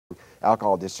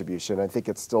alcohol distribution. I think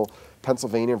it's still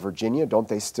Pennsylvania and Virginia. Don't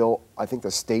they still? I think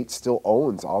the state still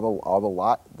owns all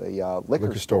the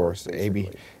liquor stores, the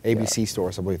ABC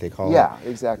stores, I believe they call it. Yeah,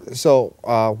 exactly. So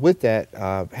with that,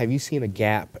 have you seen a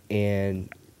gap in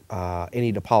any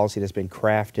of the policy that's been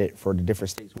crafted for the different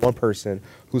states? One person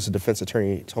who's a defense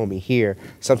attorney told me here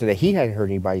something that he hadn't heard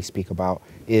anybody speak about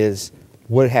is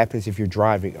what happens if you're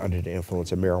driving under the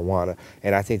influence of marijuana.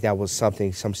 And I think that was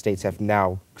something some states have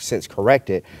now since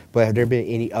corrected. But have there been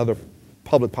any other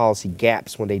public policy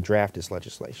gaps when they draft this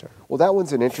legislation? Well, that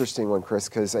one's an interesting one, Chris,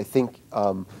 because I think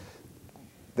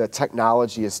the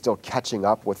technology is still catching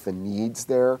up with the needs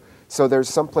there. So there's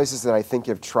some places that I think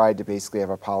have tried to basically have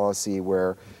a policy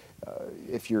where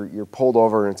if you're pulled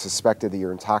over and it's suspected that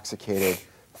you're intoxicated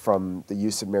from the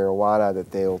use of marijuana,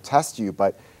 that they'll test you.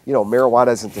 But you know, marijuana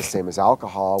isn't the same as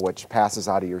alcohol, which passes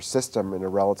out of your system in a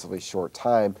relatively short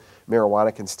time.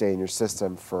 Marijuana can stay in your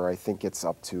system for, I think it's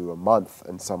up to a month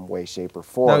in some way, shape, or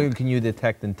form. Now, can you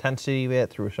detect intensity of it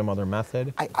through some other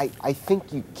method? I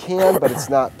think you can, but it's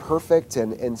not perfect,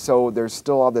 and so there's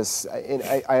still all this, and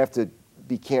I have to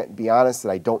can't be honest that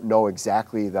I don't know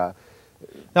exactly the.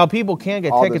 Now, people can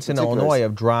get tickets in Illinois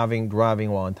of driving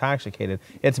while intoxicated.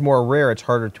 It's more rare. It's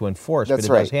harder to enforce, That's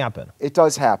but it right. does happen. It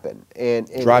does happen. And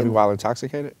driving while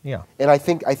intoxicated? Yeah. And I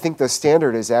think the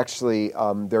standard is actually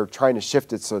they're trying to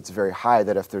shift it so it's very high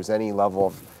that if there's any level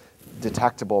of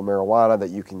detectable marijuana that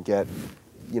you can get,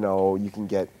 you can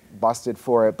get busted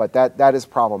for it. But that is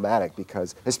problematic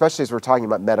because, especially as we're talking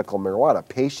about medical marijuana, a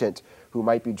patient who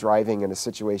might be driving in a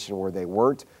situation where they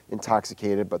weren't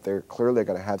intoxicated, but they're clearly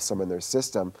going to have some in their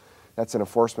system, that's an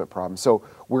enforcement problem. So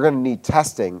we're going to need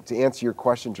testing. To answer your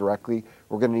question directly,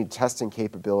 we're going to need testing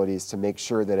capabilities to make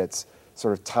sure that it's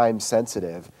sort of time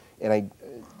sensitive. And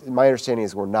my understanding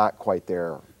is we're not quite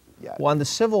there yet. Well, on the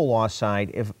civil law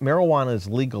side, if marijuana is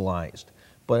legalized,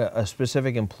 but a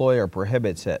specific employer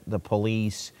prohibits it, the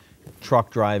police,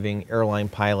 truck driving, airline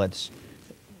pilots,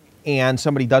 and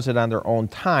somebody does it on their own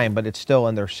time, but it's still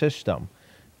in their system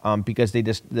because they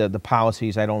just the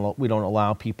policies we don't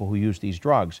allow people who use these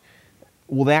drugs.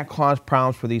 Will that cause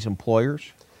problems for these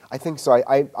employers? I think so.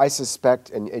 I suspect,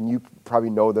 and you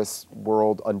probably know this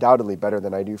world undoubtedly better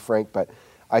than I do, Frank, but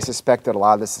I suspect that a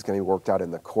lot of this is going to be worked out in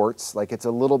the courts. Like, it's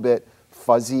a little bit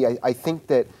fuzzy. I think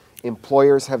that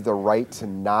employers have the right to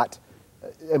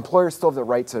employers still have the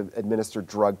right to administer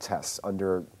drug tests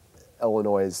under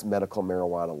Illinois' medical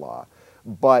marijuana law.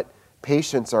 But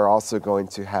patients are also going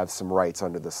to have some rights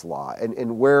under this law.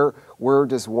 And where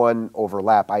does one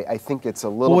overlap? I think it's a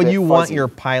little bit Would you fuzzy. want your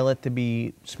pilot to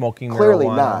be smoking Clearly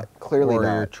marijuana? not. Clearly or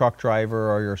not. Your truck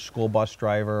driver or your school bus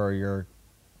driver or your...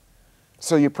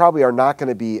 So you probably are not going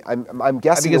to be, I'm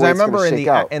guessing because the way I it's going remember to shake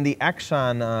out. in the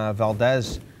Exxon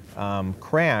Valdez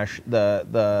crash,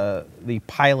 the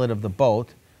pilot of the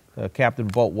boat, the captain of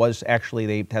the boat, was actually,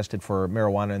 they tested for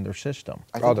marijuana in their system.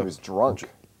 I think he was drunk.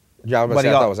 Yeah, I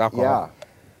thought it was alcohol. Yeah,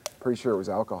 pretty sure it was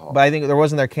alcohol. But I think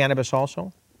wasn't there cannabis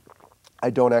also? I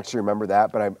don't actually remember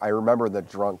that, but I remember the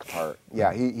drunk part.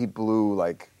 Yeah, he blew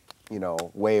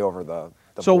way over the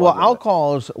So blood limit.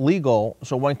 alcohol is legal,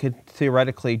 so one could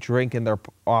theoretically drink in their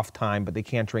off time, but they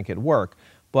can't drink at work.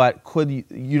 But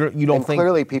you don't and think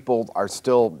clearly people are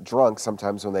still drunk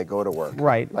sometimes when they go to work,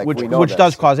 right? Like, which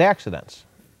does cause accidents.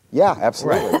 Yeah,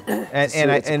 absolutely. Right. It's a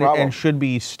problem. and should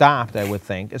be stopped, I would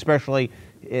think, especially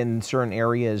in certain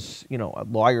areas.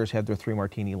 Lawyers have their 3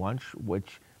 martini lunch,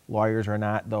 which lawyers are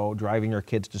not, though, driving their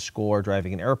kids to school or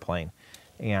driving an airplane.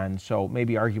 And so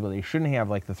maybe arguably they shouldn't have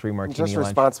like the 3 martini lunch. Just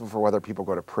responsible for whether people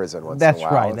go to prison once in a while.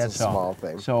 That's right. It's That's a small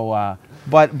thing. So,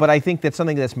 but I think that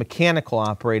something that's mechanical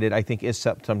operated, I think, is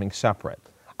something separate.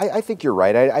 I think you're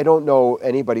right. I don't know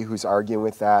anybody who's arguing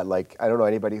with that. Like, I don't know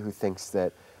anybody who thinks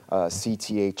that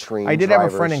CTA trained I did have a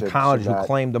drivers friend in college who not.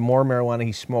 claimed the more marijuana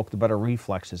he smoked, the better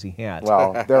reflexes he had.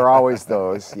 Well, there are always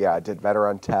those. Yeah, did better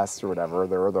on tests or whatever.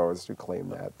 There are those who claim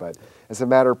that. But as a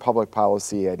matter of public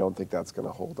policy, I don't think that's going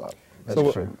to hold up.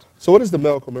 So what does the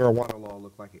medical marijuana law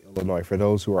look like in Illinois for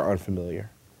those who are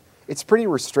unfamiliar? It's pretty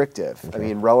restrictive. Okay. I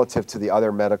mean, relative to the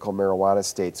other medical marijuana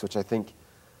states, which I think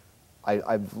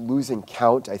I'm losing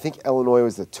count. I think Illinois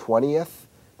was the 20th.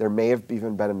 There may have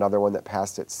even been another one that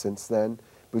passed it since then.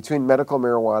 Between medical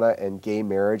marijuana and gay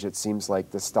marriage, it seems like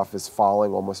this stuff is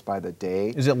falling almost by the day.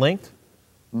 Is it linked?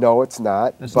 No, it's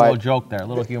not. There's a little joke there, a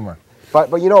little humor. But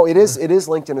it is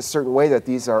linked in a certain way that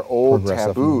these are old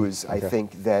taboos. Okay. I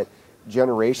think that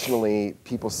generationally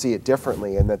people see it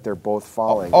differently and that they're both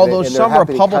falling. Although and some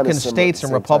Republican states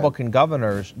and Republican Republican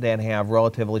governors that have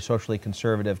relatively socially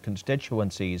conservative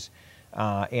constituencies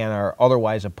and are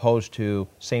otherwise opposed to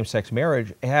same-sex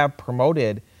marriage have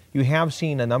promoted you have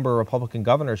seen a number of Republican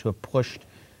governors who have pushed,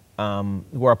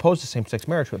 who are opposed to same-sex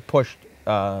marriage, who have pushed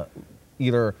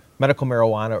either medical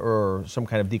marijuana or some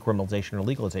kind of decriminalization or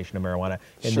legalization of marijuana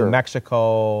in New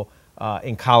Mexico,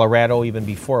 in Colorado, even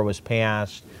before it was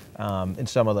passed, in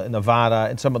some of the in Nevada,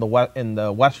 in some of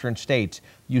the western states.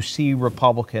 You see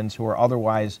Republicans who are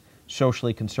otherwise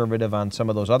socially conservative on some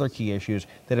of those other key issues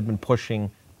that have been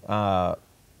pushing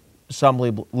some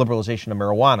liberalization of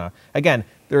marijuana. Again,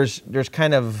 there's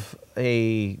kind of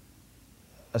a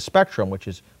spectrum, which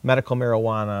is medical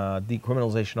marijuana,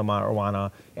 decriminalization of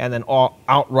marijuana, and then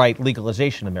outright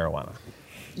legalization of marijuana.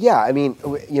 Yeah, I mean,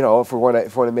 you know, if we want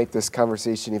to make this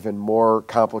conversation even more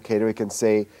complicated, we can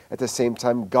say at the same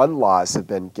time gun laws have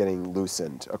been getting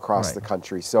loosened across the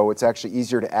country. So it's actually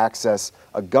easier to access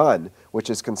a gun, which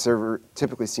is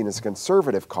typically seen as a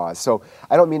conservative cause. So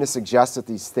I don't mean to suggest that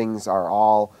these things are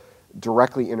all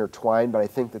directly intertwined, but I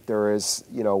think that there is,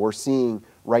 you know, we're seeing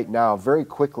right now very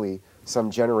quickly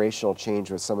some generational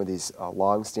change with some of these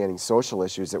long-standing social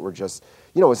issues that were just,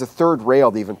 you know, as a third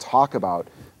rail to even talk about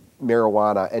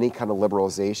marijuana, any kind of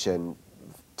liberalization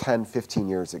 10, 15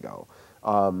 years ago,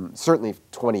 certainly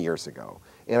 20 years ago.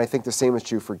 And I think the same is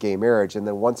true for gay marriage. And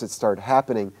then once it started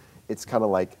happening, it's kind of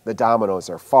like the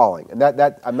dominoes are falling. And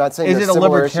that I'm not saying there's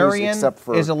similar issues except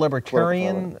for is a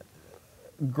libertarian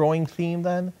growing theme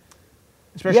then?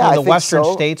 Especially in the western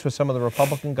states with some of the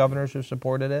Republican governors who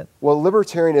supported it? Well,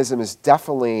 libertarianism is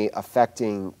definitely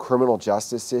affecting criminal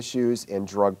justice issues and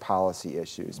drug policy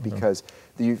issues because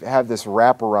you have this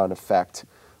wraparound effect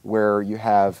where you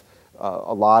have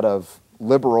a lot of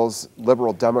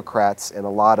liberal Democrats and a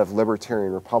lot of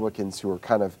libertarian Republicans who are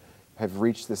kind of have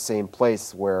reached the same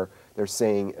place where they're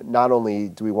saying not only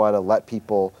do we want to let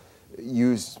people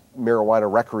use marijuana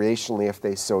recreationally if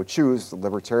they so choose, the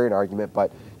libertarian argument,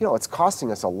 but you know, it's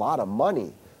costing us a lot of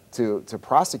money to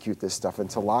prosecute this stuff and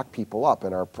to lock people up.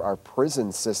 And our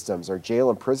prison systems, our jail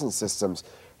and prison systems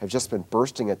have just been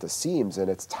bursting at the seams, and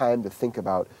it's time to think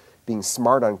about being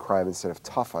smart on crime instead of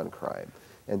tough on crime.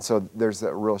 And so there's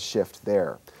a real shift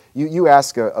there. You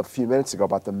asked a few minutes ago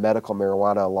about the medical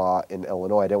marijuana law in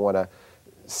Illinois. I didn't want to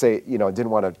say, you know,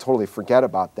 didn't want to totally forget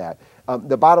about that.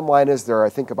 The bottom line is there are, I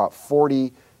think, about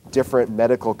 40 different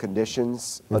medical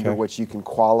conditions under which you can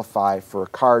qualify for a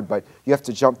card, but you have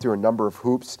to jump through a number of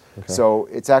hoops. So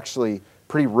it's actually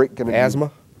pretty going to be...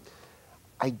 Asthma?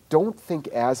 I don't think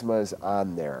asthma is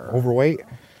on there. Overweight?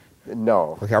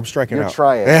 No. Okay, I'm striking out. You're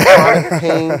trying. Chronic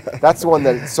pain, that's the one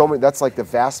that that's like the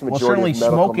vast majority certainly of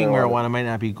medical smoking marijuana might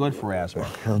not be good for asthma.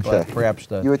 But perhaps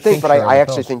you would think, but I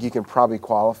actually think you can probably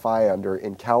qualify under,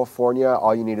 in California,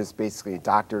 all you need is basically a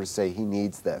doctor to say he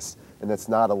needs this. And that's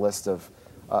not a list of,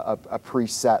 a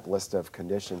preset list of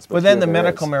conditions. But then the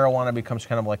medical marijuana becomes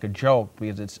kind of like a joke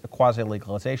because it's a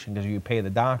quasi-legalization because you pay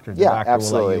the doctor. The doctor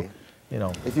absolutely. Will let you, you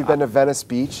know, if you've been to Venice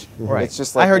Beach, it's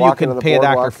just like I heard you walking can on the pay a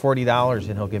boardwalk. doctor $40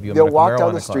 and he'll give you a They'll medical walk marijuana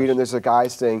down the street class. and there's a guy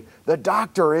saying, "The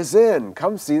doctor is in.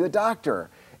 Come see the doctor."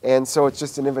 And so it's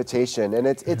just an invitation, and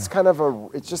it's just kind of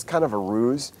a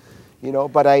ruse, you know.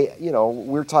 But we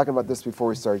were talking about this before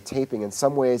we started taping. In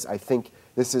some ways, I think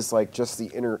this is like just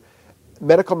the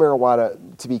medical marijuana.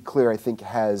 To be clear, I think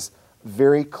has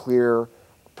very clear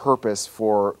purpose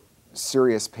for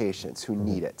serious patients who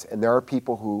need it, and there are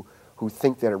people who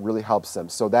think that it really helps them.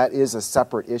 So that is a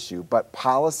separate issue. But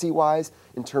policy-wise,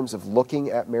 in terms of looking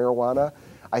at marijuana,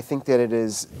 I think that it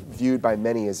is viewed by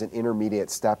many as an intermediate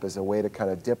step, as a way to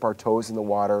kind of dip our toes in the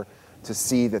water, to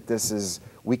see that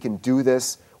we can do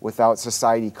this without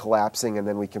society collapsing, and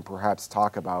then we can perhaps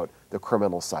talk about the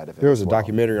criminal side of it. There was a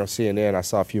documentary on CNN I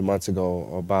saw a few months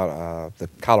ago about the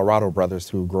Colorado brothers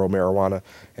who grow marijuana,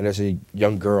 and there's a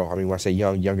young girl, I mean, when I say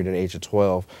young, younger than the age of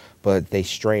 12, but they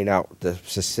strain out the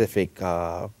specific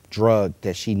drug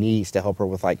that she needs to help her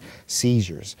with like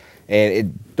seizures.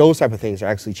 And those type of things are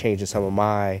actually changing some of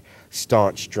my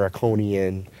staunch,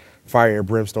 draconian, fire and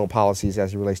brimstone policies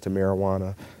as it relates to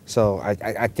marijuana. So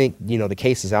I think, you know, the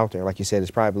case is out there. Like you said,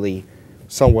 it's probably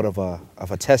somewhat of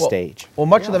a test stage. Well,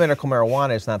 much of the medical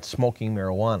marijuana is not smoking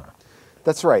marijuana.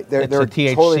 That's right. They're a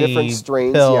THC totally different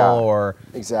strains, pill or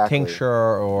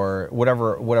tincture or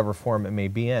whatever form it may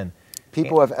be in.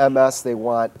 People have MS. They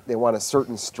want a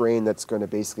certain strain that's going to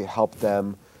basically help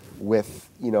them with,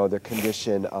 you know, their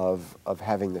condition of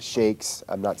having the shakes.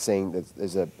 I'm not saying that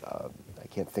there's I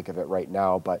can't think of it right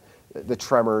now, but the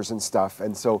tremors and stuff.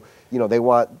 And so, you know, they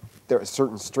want a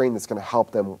certain strain that's going to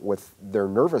help them with their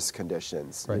nervous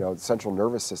conditions, you know, central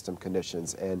nervous system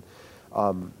conditions. And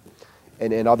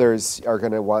others are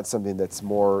going to want something that's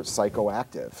more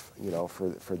psychoactive, you know,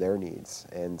 for their needs.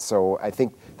 And so I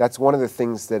think that's one of the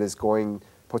things that is going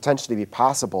potentially be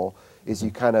possible is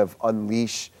you kind of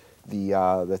unleash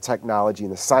the technology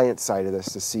and the science side of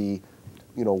this to see,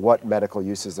 you know, what medical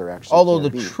uses there actually Although can the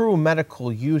be. true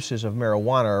medical uses of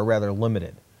marijuana are rather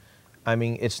limited. I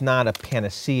mean, it's not a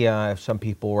panacea, as some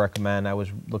people recommend. I was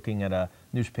looking at a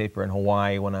newspaper in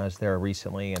Hawaii when I was there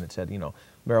recently, and it said, you know,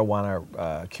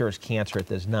 marijuana cures cancer. It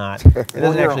does not. It Well,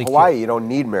 doesn't here in actually Hawaii, you don't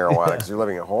need marijuana because you're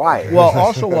living in Hawaii. Well,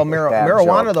 also, well, Bad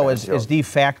marijuana, joke, though, bad is joke. de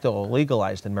facto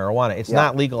legalized in marijuana. It's Yeah.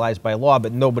 not legalized by law,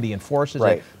 but nobody enforces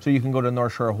Right. it. So you can go to the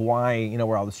North Shore of Hawaii, you know,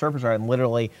 where all the surfers are, and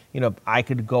literally, you know, I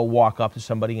could go walk up to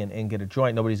somebody and get a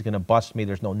joint. Nobody's going to bust me.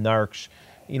 There's no narcs,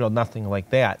 you know, nothing like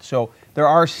that. So there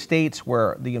are states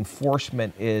where the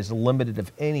enforcement is limited,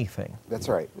 if anything. That's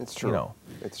right. It's true. You know,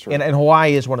 it's true. and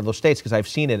Hawaii is one of those states because I've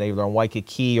seen it either on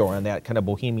Waikiki or on that kind of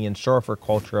bohemian surfer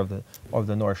culture of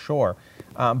the North Shore.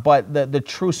 But the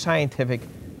true scientific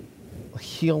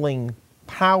healing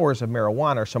powers of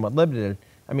marijuana are somewhat limited.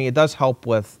 I mean, it does help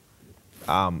with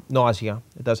nausea.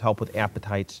 It does help with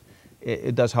appetites.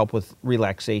 It does help with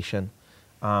relaxation.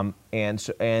 And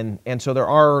so there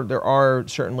are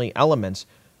certainly elements.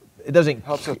 It doesn't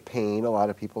Helps with pain, a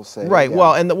lot of people say. right. Yeah.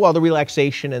 Well, and the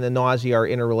relaxation and the nausea are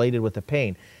interrelated with the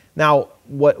pain. Now,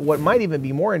 what might even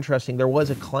be more interesting, there was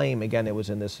a claim, again, it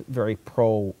was in this very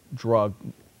pro-drug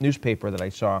newspaper that I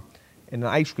saw in an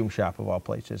ice cream shop of all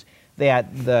places,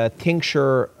 that the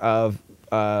tincture of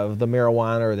the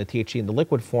marijuana or the THC in the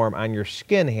liquid form on your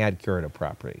skin had curative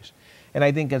properties. And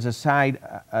I think as a side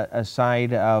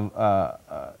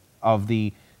of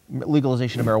the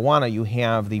legalization of marijuana, you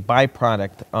have the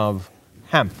byproduct of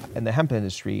hemp and the hemp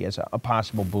industry as a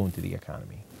possible boon to the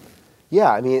economy.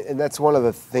 Yeah, I mean, and that's one of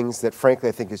the things that, frankly,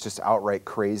 I think is just outright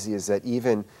crazy is that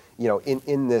even, you know,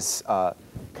 in this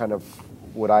kind of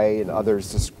what I and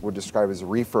others would describe as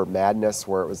reefer madness,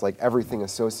 where it was like everything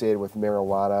associated with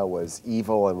marijuana was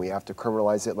evil and we have to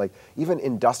criminalize it. Like even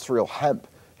industrial hemp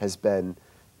has been,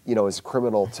 you know, is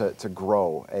criminal to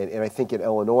grow. And I think in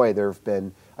Illinois there have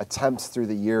been attempts through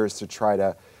the years to try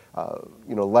to,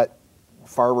 you know, let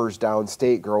farmers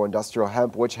downstate grow industrial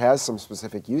hemp, which has some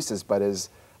specific uses, but has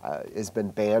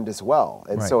been banned as well.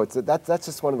 And Right. so that's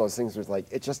just one of those things where it's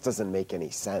like, it just doesn't make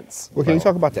any sense. Well, can you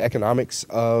talk about the economics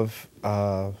of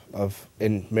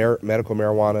medical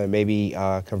marijuana and maybe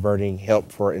converting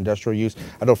hemp for industrial use?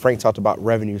 I know Frank talked about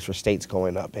revenues for states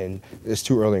going up, and it's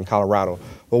too early in Colorado.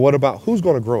 But what about who's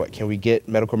going to grow it? Can we get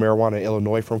medical marijuana in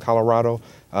Illinois from Colorado?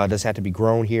 Does it have to be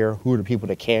grown here? Who are the people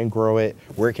that can grow it?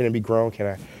 Where can it be grown?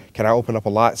 Can I open up a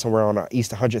lot somewhere on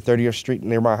East 130th Street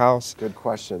near my house? Good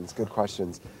questions. Good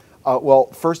questions. Well,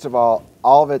 first of all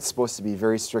of it's supposed to be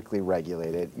very strictly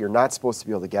regulated. You're not supposed to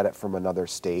be able to get it from another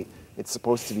state. It's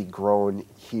supposed to be grown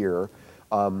here.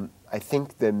 I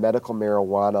think the medical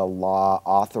marijuana law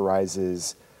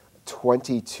authorizes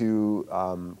 22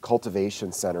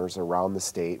 cultivation centers around the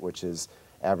state, which is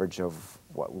average of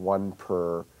what, one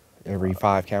per Every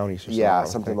 5 counties or something. yeah,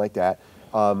 something like that.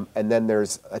 And then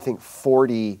there's, I think,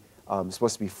 40,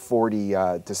 supposed to be 40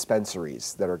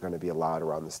 dispensaries that are going to be allowed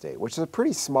around the state, which is a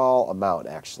pretty small amount,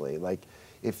 actually. Like,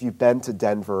 if you've been to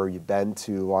Denver, you've been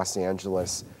to Los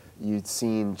Angeles, you'd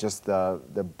seen just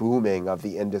the booming of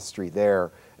the industry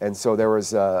there. And so there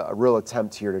was a real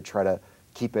attempt here to try to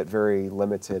keep it very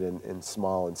limited and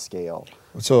small in scale.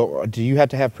 So do you have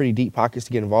to have pretty deep pockets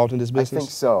to get involved in this business? I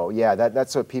think so, yeah.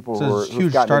 That's what people So there's who've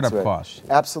huge gotten startup into it. costs.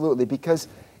 Absolutely, because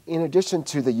in addition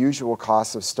to the usual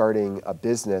costs of starting a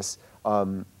business,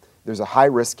 there's a high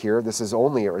risk here. This is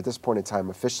only, or at this point in time,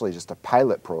 officially just a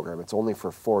pilot program. It's only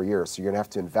for 4 years, so you're going to have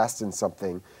to invest in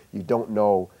something. You don't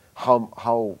know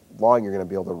how long you're going to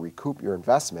be able to recoup your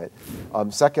investment.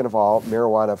 Second of all,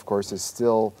 marijuana, of course, is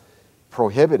still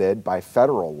prohibited by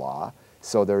federal law,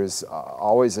 so there's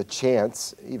always a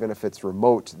chance, even if it's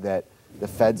remote, that the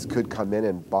feds could come in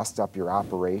and bust up your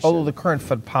operation. Although the current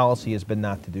Fed policy has been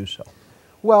not to do so.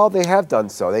 Well, they have done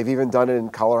so. They've even done it in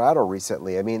Colorado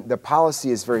recently. I mean, the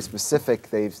policy is very specific.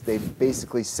 They've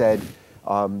basically said,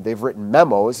 they've written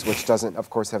memos, which doesn't, of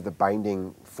course, have the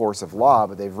binding force of law,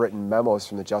 but they've written memos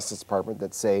from the Justice Department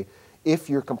that say, if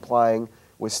you're complying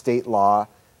with state law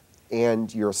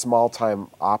and you're a small-time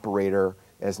operator,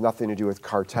 it has nothing to do with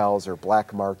cartels or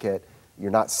black market,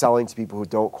 you're not selling to people who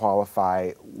don't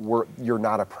qualify, you're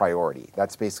not a priority.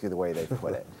 That's basically the way they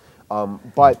put it.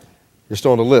 But you're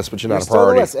still on the list, but you're not a still on the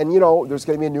priority. list. And, you know, there's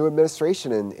going to be a new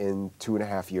administration in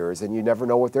 2.5 years, and you never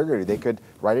know what they're going to do. They could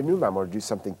write a new memo or do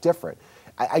something different.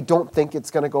 I don't think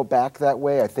it's going to go back that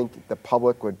way. I think the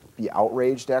public would be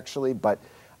outraged, actually, but,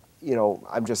 you know,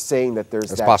 I'm just saying that there's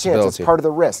that chance. It's part of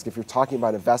the risk if you're talking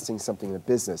about investing something in a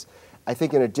business. I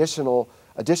think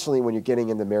additionally, when you're getting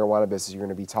in the marijuana business, you're going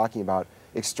to be talking about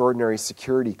extraordinary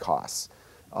security costs.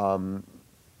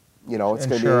 You know, it's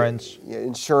Insurance. going to be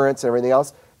insurance and everything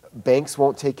else. Banks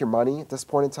won't take your money at this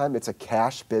point in time. It's a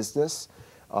cash business,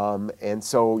 and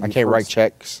so I can't write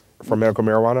checks for medical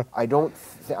marijuana. I don't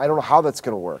know how that's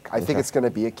going to work. I think it's going to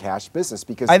be a cash business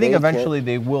because I think eventually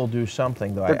they will do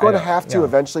something, though. They're going to have to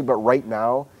eventually, but right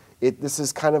now, this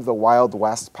is kind of the Wild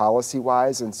West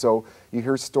policy-wise, and so you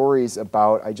hear stories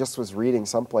about. I just was reading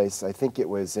someplace. I think it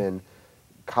was in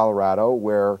Colorado,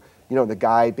 where the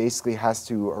guy basically has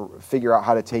to figure out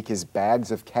how to take his bags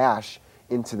of cash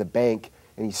into the bank,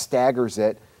 and he staggers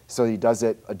it. So he does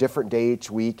it a different day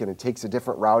each week, and it takes a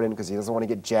different route in because he doesn't want to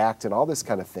get jacked and all this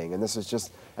kind of thing. And this is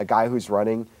just a guy who's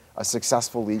running a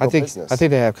successful legal business. I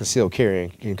think they have concealed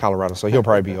carry in Colorado, so he'll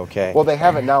probably be okay. Well, they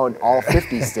have it now in all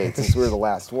 50 states since we were the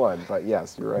last one. But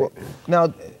yes, you're right. Well,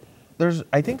 now,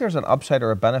 I think there's an upside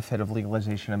or a benefit of legalized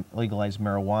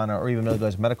marijuana, or even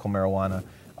legalized medical marijuana,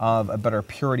 of a better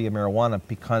purity of marijuana,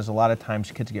 because a lot of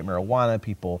times kids get marijuana,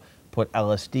 people put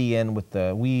LSD in with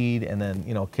the weed, and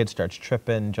then kids starts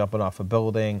tripping, jumping off a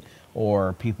building,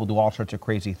 or people do all sorts of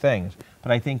crazy things.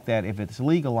 But I think that if it's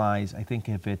legalized, I think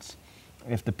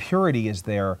if the purity is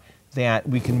there, that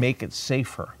we can make it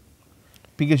safer.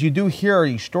 Because you do hear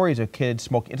these stories of kids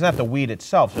smoking. It's not the weed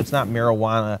itself, so it's not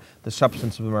marijuana, the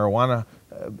substance of the marijuana.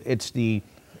 It's the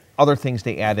other things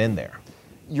they add in there.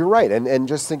 You're right, and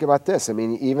just think about this. I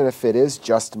mean, even if it is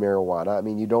just marijuana, I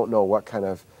mean, you don't know what kind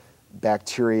of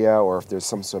bacteria or if there's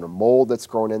some sort of mold that's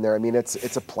grown in there. I mean, it's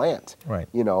a plant, right?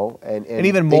 And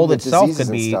even mold itself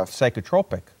could be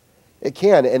psychotropic. It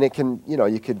can, and it can.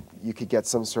 You could get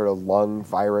some sort of lung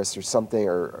virus or something,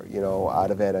 or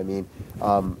out of it. I mean,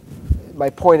 my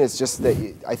point is just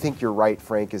that I think you're right,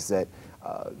 Frank. Is that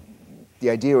the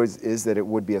idea is that it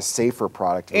would be a safer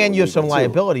product, and you have some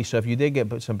liability. So if you did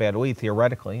get some bad weed,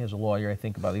 theoretically, as a lawyer, I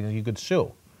think about it, you could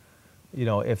sue.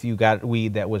 If you got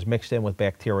weed that was mixed in with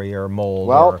bacteria or mold.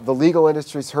 Well, the legal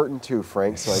industry's hurting too,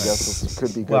 Frank, so I guess this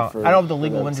could be good for. I don't know if the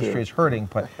legal industry is hurting,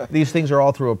 but these things are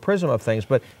all through a prism of things.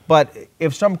 But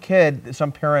if some parent,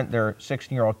 their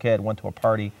 16-year-old kid went to a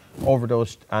party,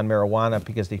 overdosed on marijuana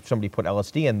because somebody put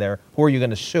LSD in there, who are you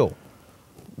going to sue?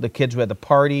 The kids who had the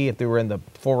party, if they were in the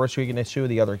forest, who are you going to sue?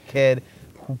 The other kid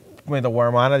who made the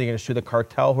marijuana, you're going to sue the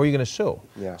cartel. Who are you going to sue?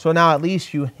 Yeah. So now at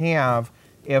least you have,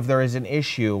 if there is an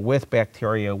issue with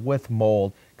bacteria, with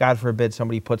mold, God forbid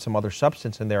somebody put some other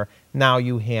substance in there, now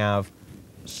you have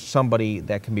somebody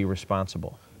that can be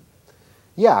responsible.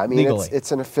 Yeah, I mean,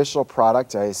 it's an official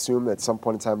product. I assume at some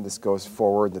point in time this goes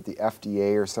forward, that the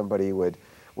FDA or somebody would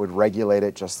regulate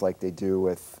it just like they do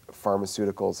with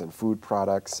pharmaceuticals and food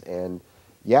products. And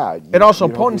yeah. And also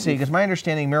potency, because my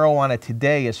understanding marijuana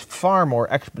today is far more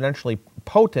exponentially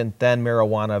potent than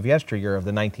marijuana of yesteryear, of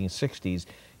the 1960s.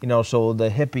 So the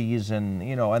hippies and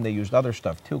they used other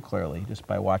stuff too, clearly, just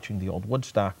by watching the old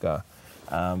Woodstock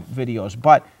videos.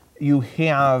 But you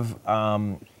have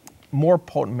more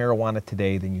potent marijuana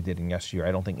today than you did in yesteryear.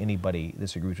 I don't think anybody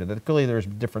disagrees with that. Clearly, there's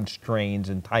different strains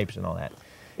and types and all that.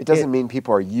 It doesn't mean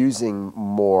people are using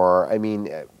more. I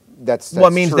mean, that's well,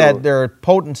 it means true. that their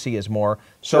potency is more.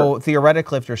 So Sure.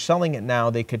 theoretically, if they're selling it now,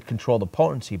 they could control the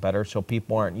potency better, so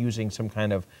people aren't using some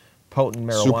kind of potent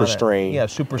marijuana. Super strain. Yeah,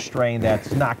 super strain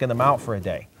that's knocking them out for a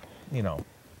day.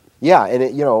 Yeah, and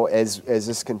as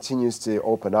this continues to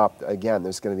open up, again,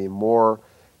 there's going to be more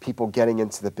people getting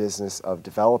into the business of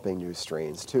developing new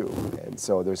strains too, and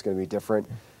so there's going to be different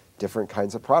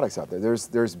kinds of products out there.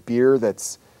 There's beer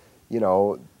that's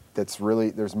that's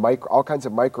really, there's all kinds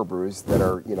of microbrews that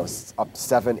are up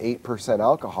 7-8%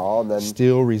 alcohol, and then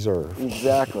Still reserve.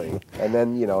 Exactly, and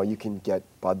then you can get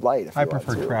Bud Light if you want to. I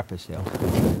prefer Trappist Ale.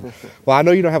 Well, I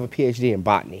know you don't have a PhD in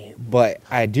botany, but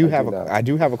I do have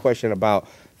a question about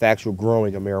the actual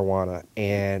growing of marijuana.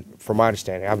 And from my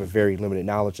understanding, I have a very limited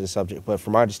knowledge of the subject, but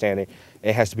from my understanding,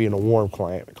 it has to be in a warm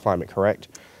climate, correct?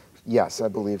 Yes, I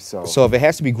believe so. So if it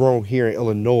has to be grown here in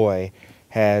Illinois,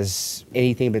 has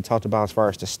anything been talked about as far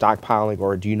as the stockpiling,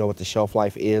 or do you know what the shelf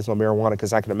life is on marijuana?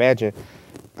 Because I can imagine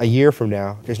a year from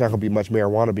now, there's not going to be much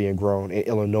marijuana being grown in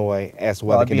Illinois as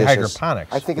well. It'd be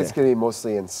hydroponics. I think it's going to be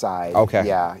mostly inside. Okay.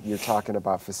 Yeah, you're talking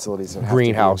about facilities that have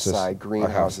Greenhouses. to be inside,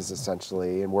 greenhouses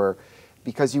essentially, and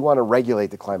because you want to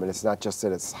regulate the climate. It's not just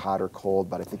that it's hot or cold,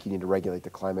 but I think you need to regulate the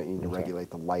climate. You need to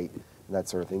regulate the light and that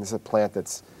sort of thing. This is a plant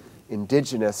that's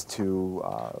indigenous to.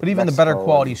 But even the Mexico better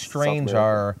quality and South strains America.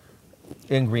 are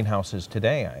in greenhouses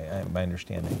today. My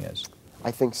understanding is.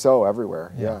 I think so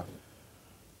everywhere. Yeah.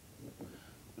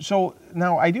 So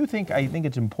now I think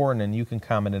it's important, and you can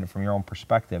comment on it from your own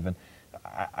perspective. And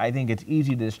I think it's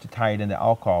easy to tie it into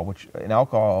alcohol, which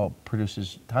alcohol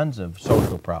produces tons of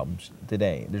social problems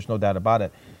today. There's no doubt about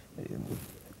it.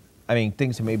 I mean,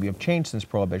 things that maybe have changed since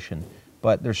Prohibition,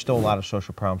 but there's still a lot of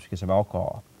social problems because of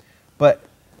alcohol. But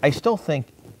I still think,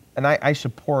 and I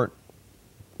support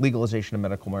legalization of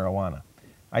medical marijuana.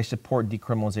 I support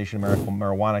decriminalization of medical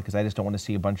marijuana because I just don't want to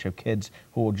see a bunch of kids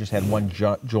who just had one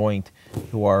joint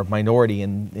who are minority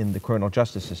in the criminal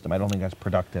justice system. I don't think that's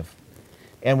productive.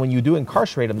 And when you do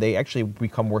incarcerate them, they actually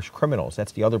become worse criminals.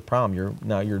 That's the other problem.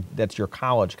 That's your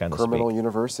college kind of criminal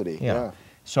university. Yeah.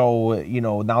 So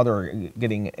now they're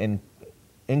getting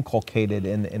inculcated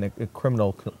in a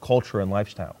criminal culture and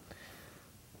lifestyle.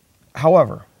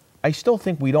 However, I still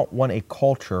think we don't want a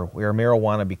culture where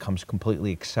marijuana becomes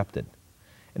completely accepted.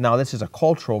 And now this is a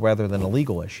cultural rather than a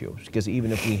legal issue, because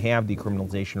even if we have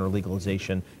decriminalization or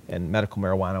legalization and medical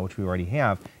marijuana, which we already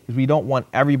have, is we don't want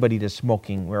everybody to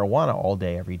smoking marijuana all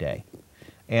day, every day.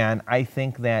 And I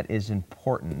think that is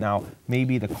important. Now,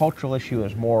 maybe the cultural issue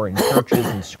is more in churches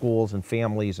and schools and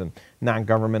families and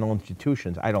non-governmental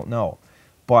institutions. I don't know.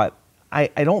 But I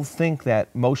don't think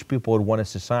that most people would want a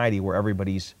society where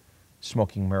everybody's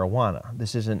smoking marijuana.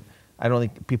 I don't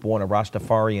think people want a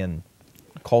Rastafarian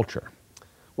culture.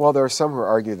 Well, there are some who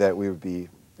argue that it would be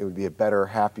a better,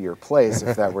 happier place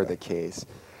if that were the case.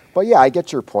 But yeah, I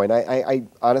get your point. I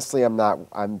honestly,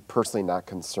 I'm personally not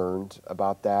concerned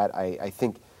about that. I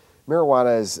think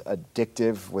marijuana is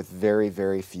addictive with very,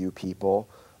 very few people.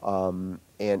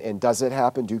 And does it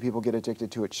happen? Do people get addicted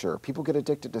to it? Sure. People get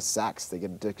addicted to sex. They get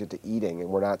addicted to eating. And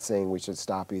we're not saying we should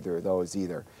stop either of those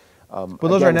either. But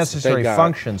those are necessary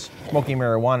functions. Smoking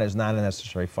marijuana is not a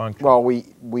necessary function. Well,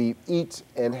 we eat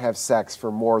and have sex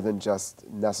for more than just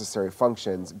necessary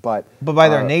functions, but by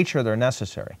their nature, they're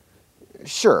necessary.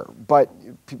 Sure, but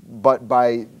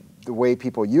by the way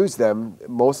people use them,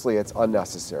 mostly it's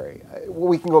unnecessary.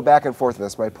 We can go back and forth on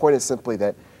this. My point is simply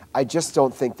that I just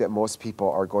don't think that most people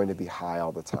are going to be high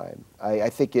all the time. I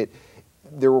think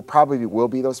there will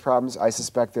be those problems. I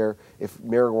suspect if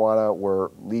marijuana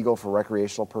were legal for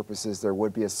recreational purposes, there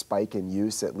would be a spike in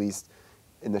use, at least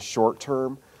in the short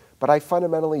term. But I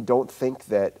fundamentally don't think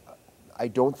that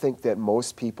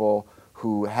most people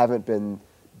who haven't been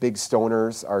big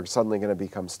stoners are suddenly going to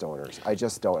become stoners. I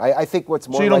just don't. I think what's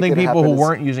more likely to happen. So you don't think people who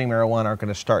weren't using marijuana are going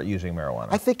to start using marijuana?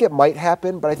 I think it might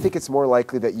happen, but I think it's more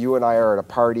likely that you and I are at a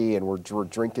party and we're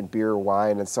drinking beer or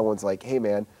wine, and someone's like, "Hey,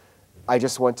 man, I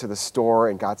just went to the store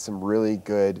and got some really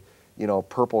good,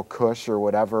 purple Kush or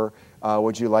whatever.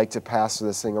 Would you like to pass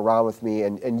this thing around with me?"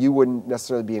 And you wouldn't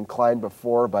necessarily be inclined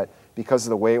before, but because of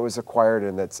the way it was acquired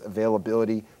and its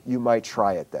availability, you might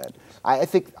try it then. I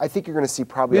think you're going to see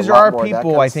probably a lot more of that kind of stuff. There are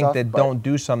people, I think, that don't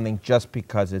do something just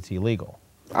because it's illegal.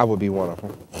 I would be one of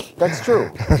them. That's true.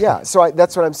 Yeah, so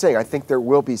that's what I'm saying. I think there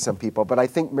will be some people, but I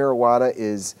think marijuana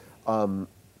is...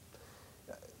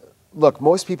 Look,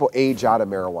 most people age out of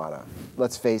marijuana.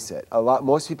 Let's face it.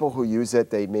 Most people who use it,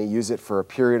 they may use it for a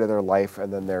period of their life,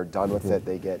 and then they're done with it.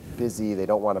 They get busy. They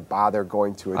don't want to bother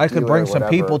going to a dealer. I could bring some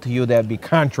people to you that'd be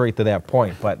contrary to that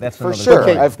point, but that's for sure.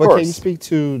 Of course. But can you speak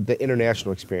to the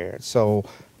international experience? So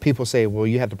people say, well,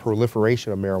 you have the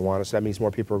proliferation of marijuana, so that means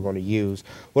more people are going to use.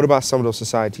 What about some of those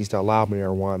societies that allow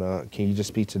marijuana? Can you just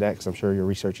speak to that? Because I'm sure your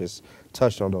research has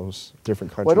touched on those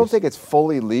different countries. Well, I don't think it's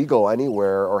fully legal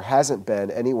anywhere, or hasn't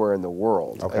been anywhere in the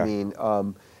world. Okay. I mean,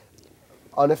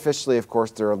 unofficially, of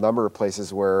course, there are a number of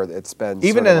places where it's been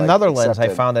even in the Netherlands. I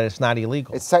found that it's not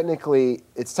illegal. It's technically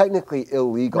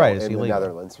illegal in the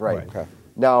Netherlands, right? Okay.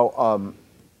 Now,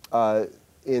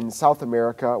 in South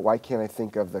America, why can't I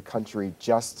think of the country?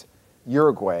 Just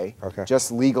Uruguay, okay.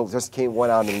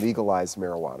 Went out and legalized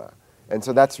marijuana, and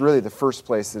so that's really the first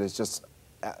place that is just,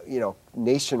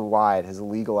 nationwide has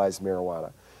legalized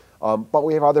marijuana. But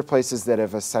we have other places that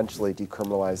have essentially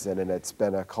decriminalized it, and it's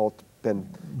been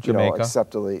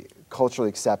culturally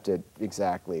accepted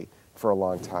exactly for a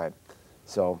long time.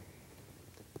 So,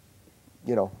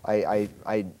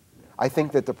 I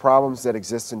think that the problems that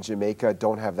exist in Jamaica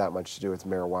don't have that much to do with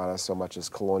marijuana so much as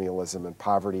colonialism and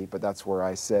poverty, but that's where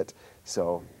I sit.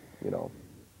 So,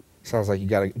 Sounds like you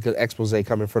got a good expose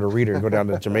coming for the reader and go down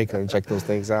to Jamaica and check those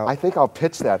things out. I think I'll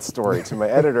pitch that story to my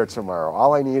editor tomorrow.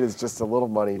 All I need is just a little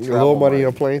money. A little money on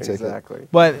a plane ticket. Exactly.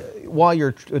 But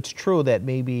it's true that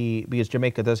maybe because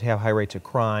Jamaica does have high rates of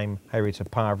crime, high rates of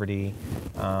poverty,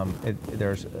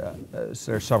 there's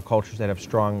subcultures that have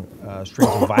strong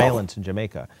streams of violence in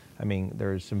Jamaica. I mean,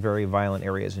 there's some very violent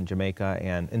areas in Jamaica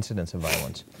and incidents of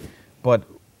violence. But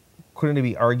couldn't it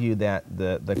be argued that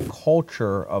the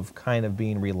culture of kind of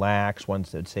being relaxed, one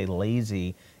would say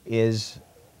lazy, is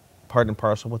part and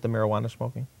parcel with the marijuana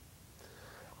smoking?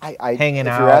 Hanging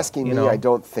out. If you're asking me, I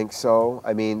don't think so.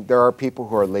 I mean, there are people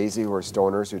who are lazy, who are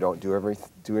stoners, who don't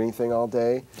do anything all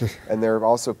day, and there are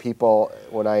also people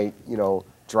when I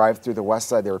drive through the west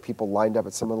side, there were people lined up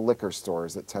at some of the liquor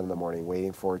stores at 10 in the morning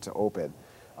waiting for it to open.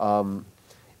 And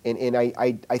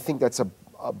I think that's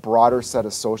a broader set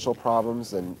of social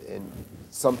problems, and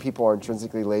some people are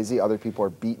intrinsically lazy, other people are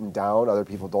beaten down, other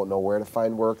people don't know where to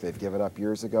find work, they've given up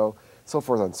years ago, so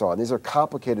forth and so on. These are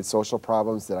complicated social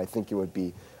problems that I think it would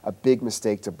be a big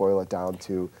mistake to boil it down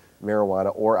to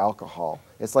marijuana or alcohol.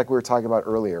 It's like we were talking about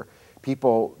earlier.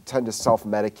 People tend to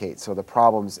self-medicate, so the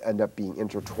problems end up being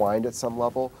intertwined at some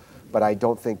level, but I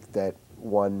don't think that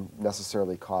one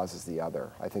necessarily causes the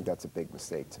other. I think that's a big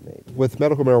mistake to make. With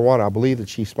medical marijuana, I believe the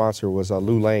chief sponsor was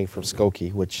Lou Lang from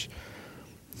Skokie, which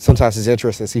sometimes it's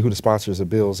interesting to see who the sponsors of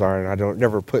bills are, and I don't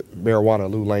never put marijuana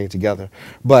and Lou Lang together.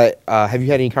 But have you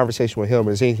had any conversation with him?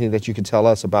 Is there anything that you can tell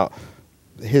us about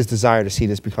his desire to see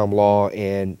this become law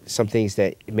and some things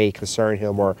that may concern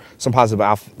him or some positive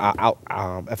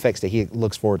effects that he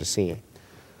looks forward to seeing?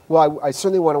 Well, I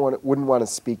certainly wouldn't want to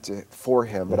speak for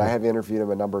him, but I have interviewed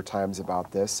him a number of times about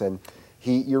this, and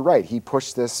you're right, he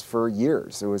pushed this for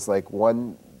years. It was like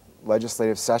one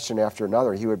legislative session after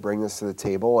another. He would bring this to the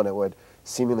table, and it would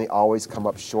seemingly always come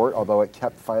up short, although it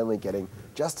kept finally getting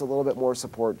just a little bit more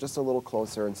support, just a little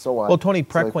closer, and so on. Well, Tony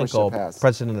Preckwinkle,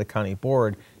 president of the county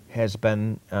board, has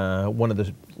been one of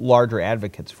the larger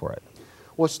advocates for it.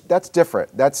 Well, that's different.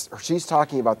 She's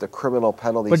talking about the criminal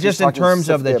penalties. But just in terms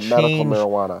of the medical change,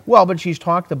 marijuana. Well, but she's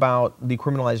talked about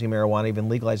decriminalizing marijuana, even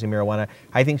legalizing marijuana.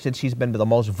 I think that she's been the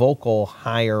most vocal,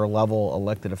 higher level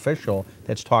elected official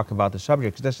that's talked about the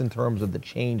subject, just in terms of the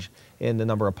change in the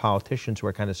number of politicians who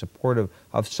are kind of supportive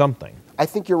of something. I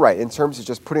think you're right. In terms of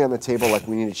just putting on the table like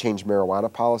we need to change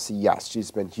marijuana policy, yes, she's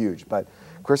been huge. But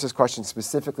Chris's question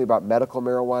specifically about medical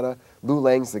marijuana, Lou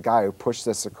Lang's the guy who pushed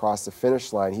this across the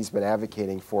finish line. He's been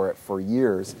advocating for it for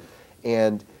years.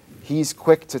 And he's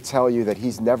quick to tell you that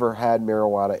he's never had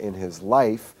marijuana in his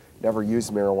life, never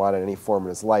used marijuana in any form in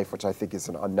his life, which I think is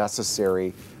an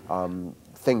unnecessary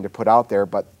thing to put out there.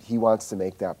 But he wants to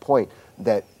make that point,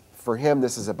 that for him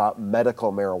this is about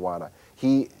medical marijuana.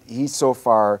 He so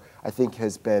far, I think,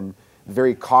 has been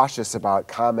very cautious about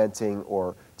commenting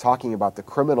or talking about the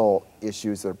criminal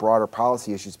issues, the broader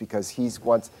policy issues, because he's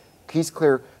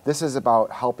clear this is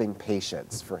about helping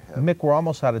patients for him. Mick, we're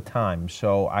almost out of time,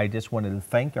 so I just wanted to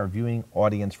thank our viewing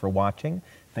audience for watching.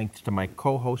 Thanks to my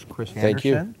co-host, Chris Anderson. Thank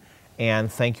you.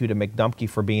 And thank you to Mick Dumke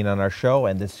for being on our show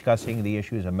and discussing the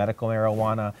issues of medical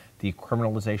marijuana, the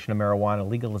criminalization of marijuana,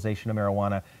 legalization of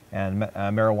marijuana, and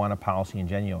marijuana policy in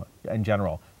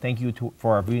general. Thank you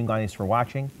for our viewing audience for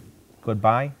watching.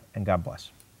 Goodbye, and God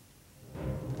bless.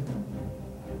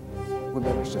 We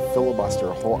managed to filibuster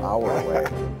a whole hour away.